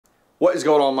What is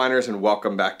going on, miners, and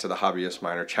welcome back to the Hobbyist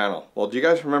Miner channel. Well, do you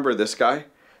guys remember this guy,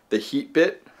 the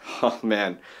Heatbit? Oh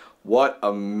man, what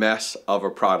a mess of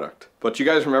a product. But you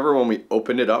guys remember when we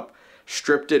opened it up,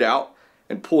 stripped it out,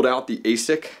 and pulled out the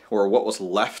ASIC, or what was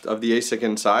left of the ASIC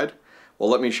inside?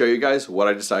 Well, let me show you guys what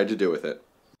I decided to do with it.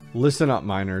 Listen up,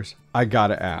 miners, I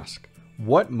gotta ask,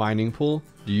 what mining pool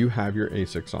do you have your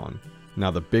ASICs on?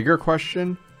 Now the bigger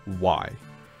question, why?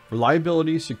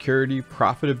 Reliability, security,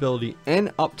 profitability,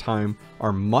 and uptime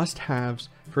are must-haves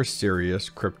for serious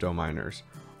crypto miners.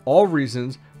 All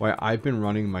reasons why I've been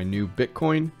running my new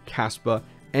Bitcoin, Kaspa,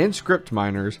 and script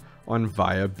miners on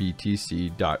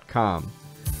ViaBTC.com.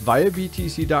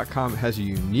 ViaBTC.com has a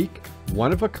unique,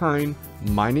 one-of-a-kind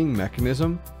mining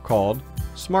mechanism called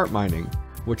Smart Mining,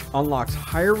 which unlocks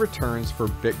higher returns for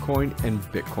Bitcoin and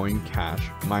Bitcoin Cash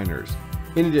miners.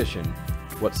 In addition,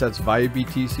 what sets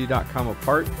ViaBTC.com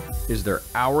apart is their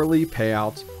hourly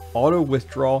payouts, auto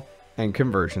withdrawal, and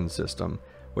conversion system,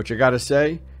 which I gotta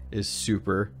say is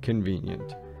super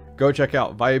convenient. Go check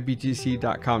out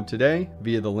ViaBTC.com today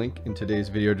via the link in today's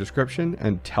video description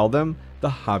and tell them the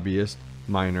Hobbyist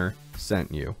Miner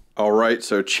sent you. All right,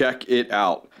 so check it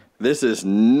out. This is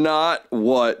not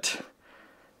what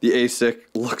the ASIC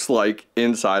looks like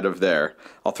inside of there.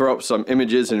 I'll throw up some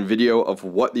images and video of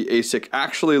what the ASIC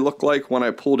actually looked like when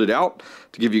I pulled it out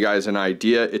to give you guys an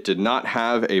idea. It did not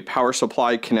have a power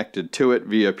supply connected to it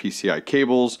via PCI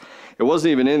cables. It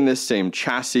wasn't even in this same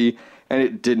chassis, and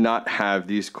it did not have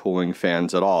these cooling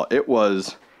fans at all. It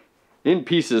was in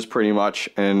pieces pretty much,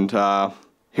 and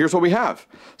here's what we have.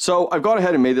 So I've gone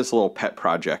ahead and made this little pet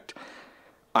project.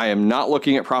 I am not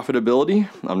looking at profitability.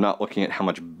 I'm not looking at how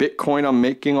much Bitcoin I'm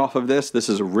making off of this. This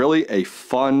is really a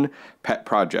fun pet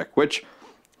project, which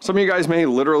some of you guys may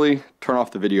literally turn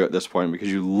off the video at this point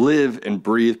because you live and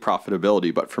breathe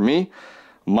profitability. But for me,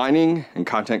 mining and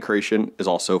content creation is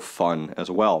also fun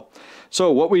as well. So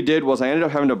what we did was I ended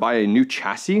up having to buy a new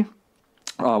chassis,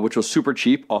 which was super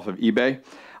cheap off of eBay.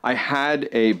 I had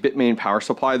a Bitmain power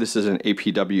supply. This is an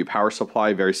APW power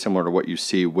supply, very similar to what you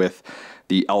see with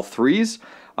the L3s.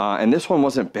 And this one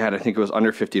wasn't bad. I think it was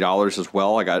under $50 as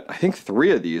well. I got, I think, 3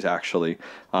 of these actually,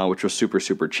 which was super,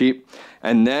 super cheap.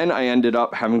 And then I ended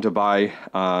up having to buy,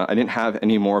 I didn't have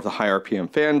any more of the high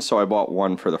RPM fans, so I bought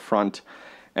one for the front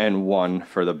and one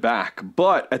for the back.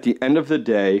 But at the end of the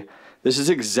day, this is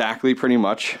exactly pretty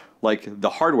much like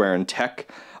the hardware and tech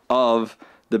of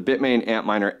the Bitmain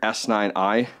Antminer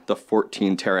S9i, the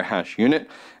 14 terahash unit,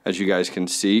 as you guys can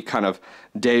see, kind of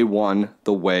day one,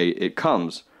 the way it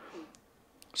comes.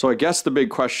 So I guess the big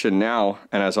question now,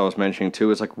 and as I was mentioning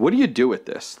too, is like, what do you do with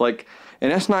this? Like,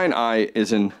 an S9i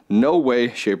is in no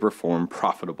way, shape, or form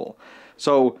profitable.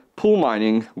 So pool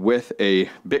mining with a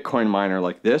Bitcoin miner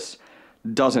like this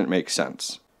doesn't make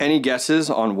sense. Any guesses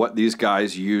on what these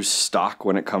guys use stock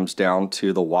when it comes down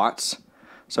to the watts?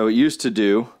 So it used to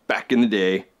do, back in the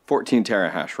day, 14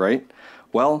 terahash, right?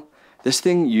 Well, this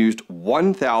thing used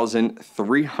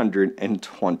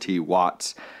 1,320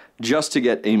 watts just to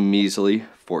get a measly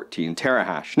 14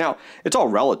 terahash. Now, it's all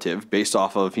relative based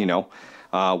off of, you know,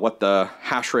 what the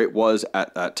hash rate was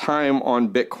at that time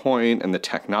on Bitcoin and the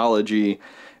technology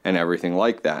and everything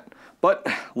like that. But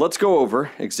let's go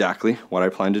over exactly what I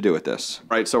plan to do with this.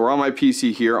 All right, so we're on my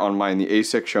PC here on mine, the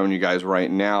ASIC, showing you guys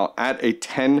right now at a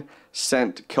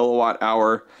 10-cent kilowatt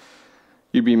hour.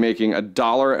 You'd be making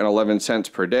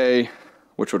 $1.11 per day,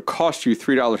 which would cost you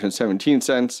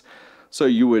 $3.17. So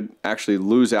you would actually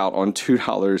lose out on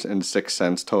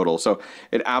 $2.06 total. So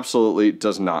it absolutely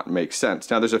does not make sense.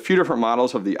 Now there's a few different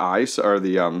models of the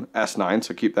S9,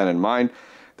 so keep that in mind.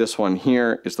 This one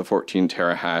here is the 14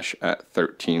 terahash at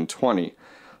 1320.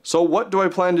 So what do I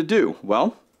plan to do?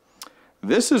 Well,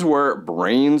 this is where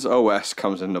Braiins OS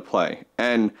comes into play.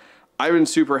 And I've been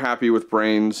super happy with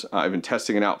Braiins. I've been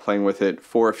testing it out, playing with it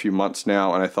for a few months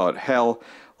now, and I thought, hell,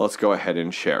 let's go ahead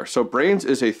and share. So Braiins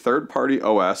is a third-party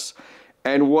OS.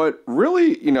 And what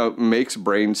really, makes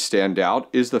Braiins stand out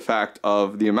is the fact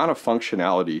of the amount of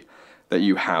functionality that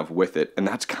you have with it. And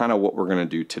that's kind of what we're going to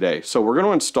do today. So we're going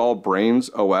to install Braiins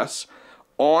OS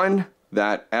on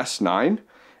that S9.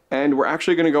 And we're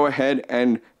actually going to go ahead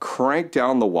and crank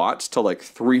down the watts to like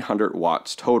 300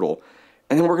 watts total.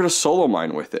 And then we're going to solo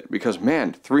mine with it. Because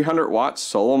man, 300 watts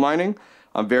solo mining,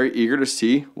 I'm very eager to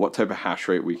see what type of hash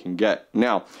rate we can get.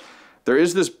 Now, there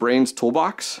is this Braiins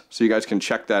toolbox, so you guys can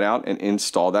check that out and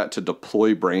install that to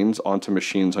deploy Braiins onto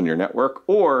machines on your network.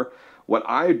 Or what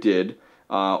I did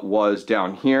was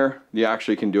down here, you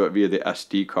actually can do it via the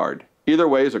SD card. Either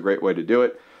way is a great way to do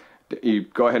it. You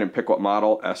go ahead and pick what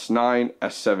model, S9,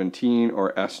 S17,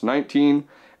 or S19,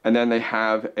 and then they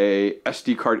have a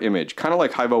SD card image, kind of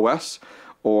like HiveOS,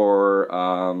 or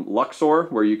Luxor,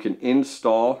 where you can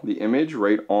install the image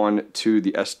right onto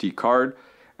the SD card,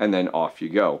 and then off you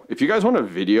go. If you guys want a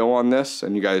video on this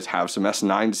and you guys have some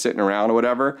S9 sitting around or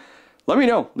whatever, let me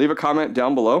know. Leave a comment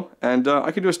down below and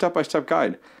I can do a step-by-step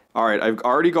guide. All right, I've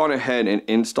already gone ahead and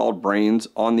installed Braiins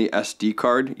on the SD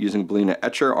card using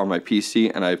𝐵LENA on my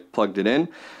PC, and I've plugged it in.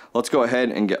 Let's go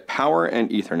ahead and get power and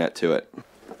Ethernet to it.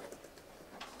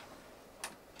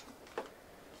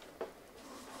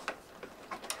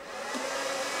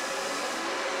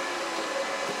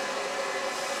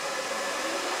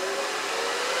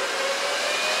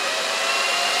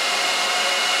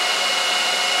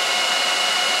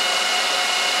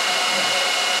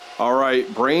 All right,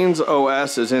 Braiins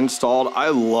OS is installed. I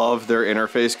love their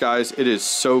interface, guys. It is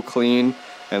so clean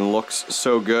and looks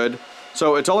so good.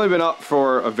 So it's only been up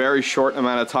for a very short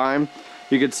amount of time.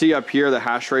 You can see up here the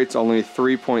hash rate's only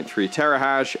 3.3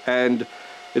 terahash, and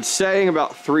it's saying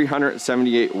about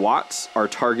 378 watts. Our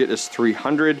target is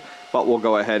 300, but we'll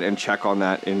go ahead and check on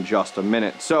that in just a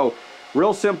minute. So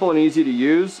real simple and easy to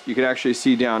use. You can actually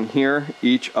see down here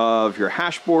each of your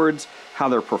hash boards, how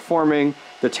they're performing,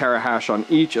 the terahash on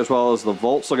each, as well as the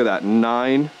volts. Look at that,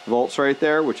 9 volts right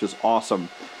there, which is awesome.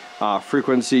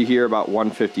 Frequency here about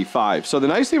 155. So the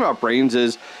nice thing about Braiins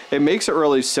is it makes it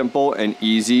really simple and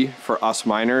easy for us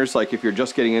miners, like if you're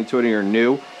just getting into it and you're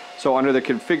new. So under the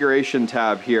configuration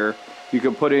tab here, you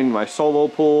can put in my solo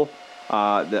pool.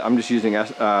 I'm just using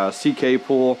CK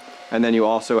pool, and then you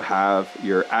also have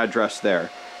your address there.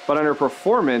 But under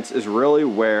performance is really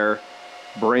where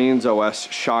Braiins OS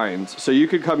shines. So you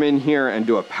could come in here and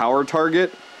do a power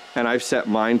target, and I've set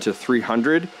mine to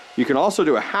 300. You can also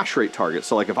do a hash rate target.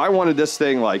 So like if I wanted this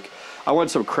thing, like I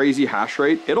want some crazy hash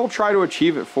rate, it'll try to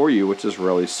achieve it for you, which is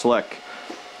really slick.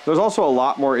 There's also a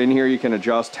lot more in here. You can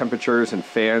adjust temperatures and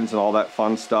fans and all that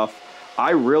fun stuff.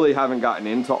 I really haven't gotten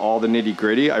into all the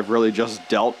nitty-gritty. I've really just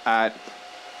dealt at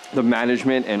the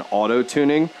management and auto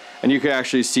tuning, and you can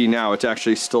actually see now it's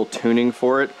actually still tuning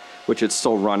for it, which it's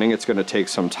still running. It's going to take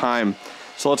some time.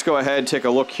 So let's go ahead and take a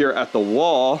look here at the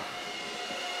wall.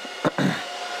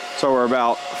 So we're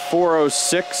about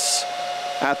 406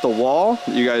 at the wall.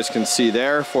 You guys can see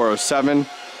there, 407.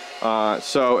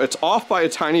 So it's off by a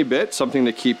tiny bit, something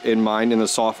to keep in mind in the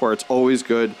software. It's always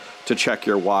good to check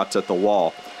your watts at the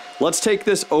wall. Let's take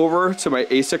this over to my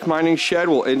ASIC mining shed.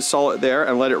 We'll install it there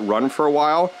and let it run for a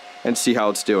while and see how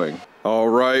it's doing. All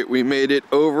right, we made it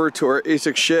over to our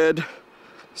ASIC shed.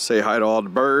 Say hi to all the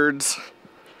birds.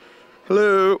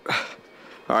 Hello.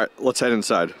 All right, let's head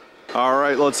inside. All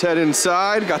right, let's head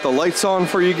inside. Got the lights on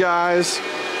for you guys,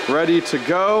 ready to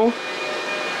go.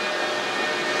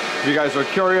 If you guys are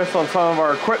curious on some of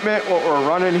our equipment, what we're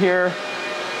running here,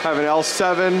 have an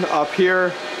L7 up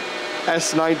here,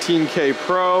 S19K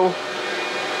Pro.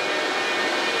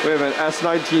 We have an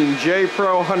S19J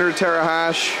Pro 100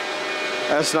 terahash,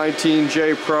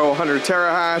 S19J Pro 100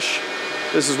 terahash.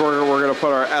 This is where we're going to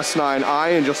put our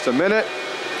S9i in just a minute.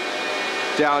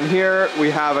 Down here we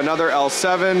have another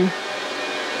L7.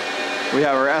 We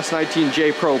have our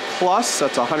S19J Pro Plus,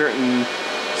 that's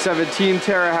 117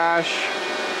 terahash.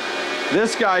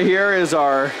 This guy here is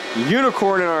our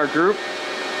unicorn in our group.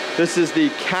 This is the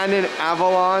Canon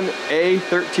Avalon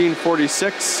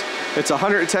A1346. It's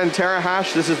 110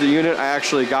 terahash. This is the unit I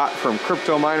actually got from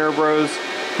Crypto Miner Bros.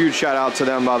 Huge shout out to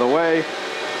them, by the way.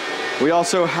 We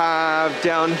also have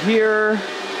down here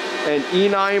an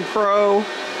E9 Pro,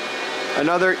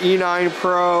 another E9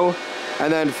 Pro,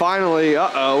 and then finally,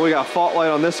 we got fault light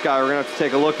on this guy we're gonna have to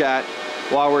take a look at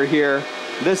while we're here.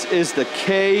 This is the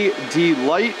KD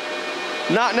Lite.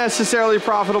 Not necessarily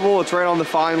profitable, it's right on the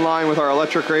fine line with our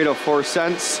electric rate of 4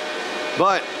 cents,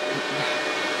 but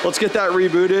let's get that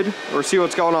rebooted or see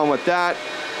what's going on with that.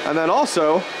 And then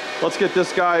also, let's get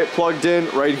this guy plugged in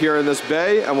right here in this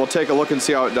bay and we'll take a look and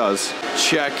see how it does.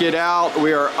 Check it out,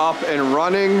 we are up and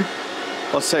running.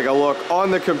 Let's take a look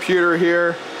on the computer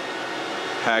here.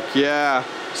 Heck yeah.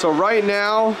 So right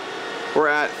now, we're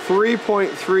at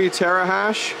 3.3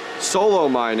 terahash solo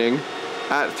mining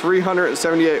at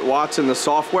 378 watts in the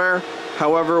software.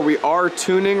 However, we are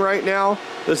tuning right now.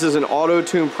 This is an auto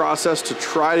tune process to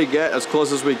try to get as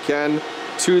close as we can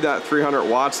to that 300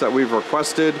 watts that we've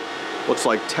requested. Looks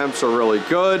like temps are really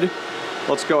good.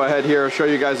 Let's go ahead here and show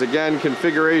you guys again,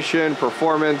 configuration,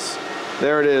 performance.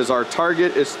 There it is, our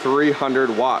target is 300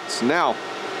 watts. Now,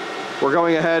 we're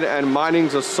going ahead and mining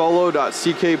to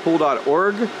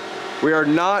solo.ckpool.org. We are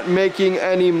not making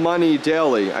any money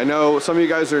daily. I know some of you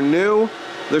guys are new.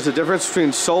 There's a difference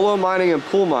between solo mining and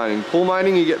pool mining. Pool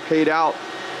mining, you get paid out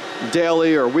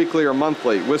daily or weekly or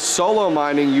monthly. With solo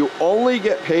mining, you only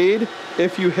get paid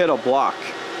if you hit a block.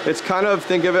 It's kind of,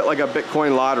 think of it like a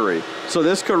Bitcoin lottery. So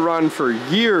this could run for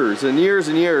years and years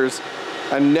and years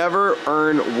and never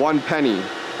earn 1 penny.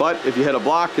 But if you hit a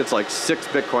block, it's like 6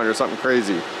 Bitcoin or something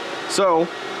crazy. So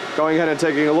going ahead and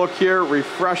taking a look here,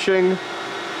 refreshing.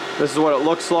 This is what it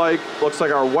looks like. Looks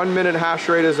like our 1 minute hash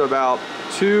rate is about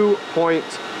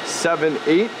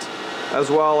 2.78, as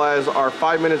well as our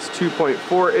 5 minutes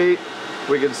 2.48.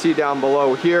 We can see down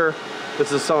below here.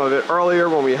 This is some of it earlier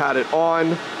when we had it on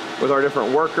with our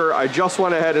different worker. I just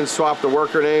went ahead and swapped the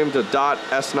worker name to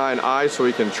 .s9i so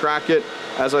we can track it,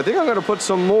 as I think I'm gonna put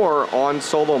some more on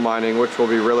solo mining, which will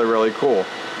be really, really cool.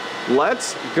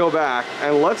 Let's go back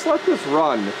and let's let this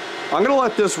run. I'm gonna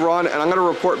let this run and I'm gonna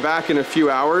report back in a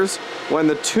few hours when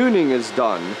the tuning is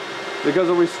done. Because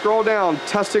if we scroll down,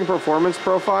 testing performance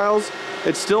profiles,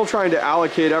 it's still trying to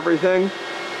allocate everything.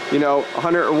 You know,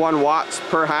 101 watts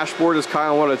per hash board is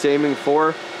kind of what it's aiming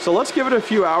for. So let's give it a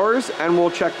few hours and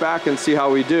we'll check back and see how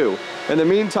we do. In the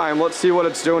meantime, let's see what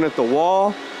it's doing at the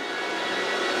wall.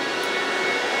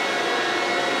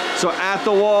 So at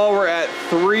the wall, we're at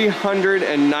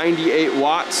 398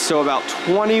 watts, so about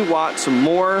 20 watts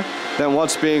more than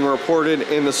what's being reported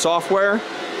in the software.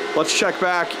 Let's check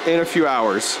back in a few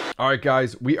hours. All right,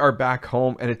 guys, we are back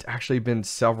home, and it's actually been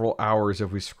several hours.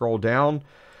 If we scroll down,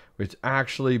 it's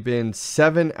actually been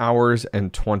 7 hours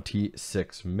and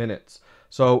 26 minutes.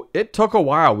 So it took a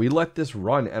while. We let this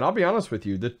run, and I'll be honest with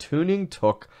you, the tuning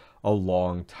took a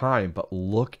long time, but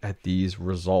look at these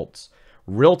results.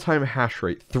 Real-time hash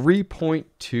rate,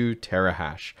 3.2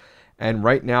 terahash. And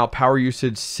right now, power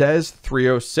usage says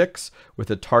 306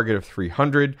 with a target of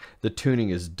 300. The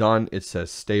tuning is done. It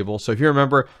says stable. So if you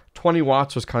remember, 20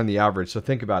 watts was kind of the average. So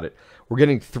think about it. We're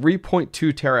getting 3.2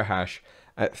 terahash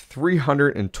at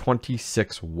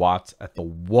 326 watts at the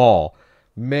wall.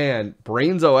 Man,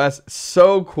 Braiins OS,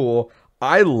 so cool.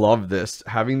 I love this,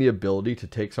 having the ability to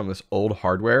take some of this old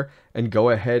hardware and go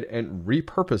ahead and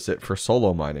repurpose it for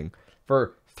solo mining.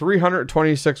 For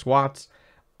 326 watts,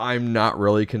 I'm not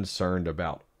really concerned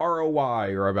about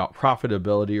ROI or about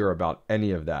profitability or about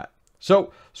any of that.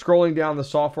 So scrolling down the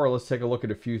software, let's take a look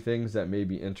at a few things that may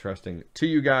be interesting to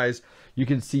you guys. You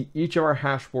can see each of our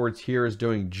hash boards here is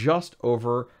doing just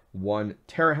over 1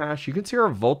 terahash. You can see our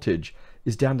voltage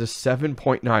is down to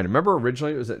 7.9. Remember,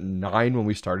 originally it was at 9 when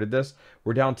we started this.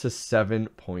 We're down to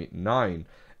 7.9.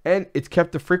 And it's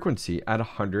kept the frequency at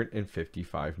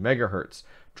 155 megahertz.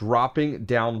 Dropping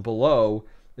down below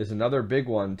is another big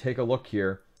one. Take a look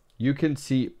here. You can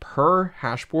see per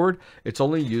hash board, it's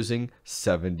only using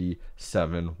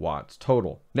 77 watts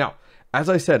total. Now, as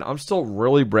I said, I'm still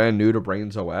really brand new to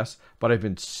Braiins OS, but I've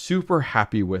been super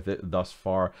happy with it thus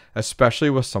far, especially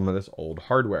with some of this old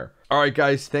hardware. All right,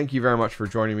 guys, thank you very much for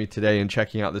joining me today and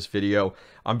checking out this video.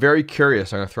 I'm very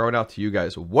curious. I'm gonna throw it out to you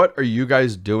guys. What are you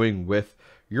guys doing with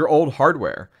your old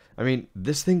hardware? I mean,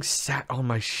 this thing sat on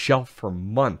my shelf for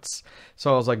months.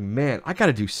 So I was like, man, I got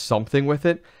to do something with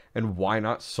it. And why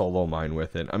not solo mine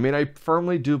with it? I mean, I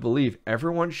firmly do believe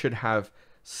everyone should have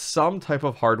some type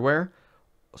of hardware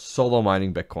solo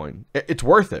mining Bitcoin. It's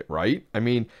worth it, right? I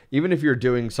mean, even if you're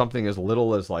doing something as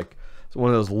little as like one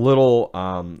of those little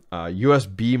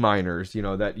USB miners, you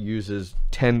know, that uses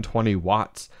 10, 20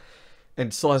 watts.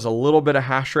 And still has a little bit of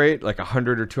hash rate, like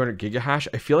 100 or 200 gigahash,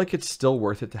 I feel like it's still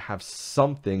worth it to have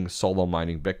something solo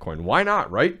mining Bitcoin. Why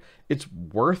not, right? It's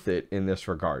worth it in this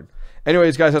regard.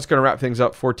 Anyways, guys, that's going to wrap things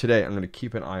up for today. I'm going to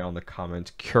keep an eye on the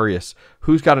comments. Curious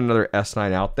who's got another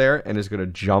S9 out there and is going to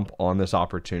jump on this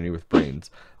opportunity with Braiins.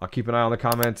 I'll keep an eye on the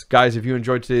comments. Guys, if you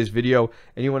enjoyed today's video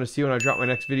and you want to see when I drop my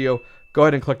next video, go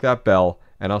ahead and click that bell,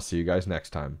 and I'll see you guys next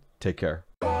time. Take care.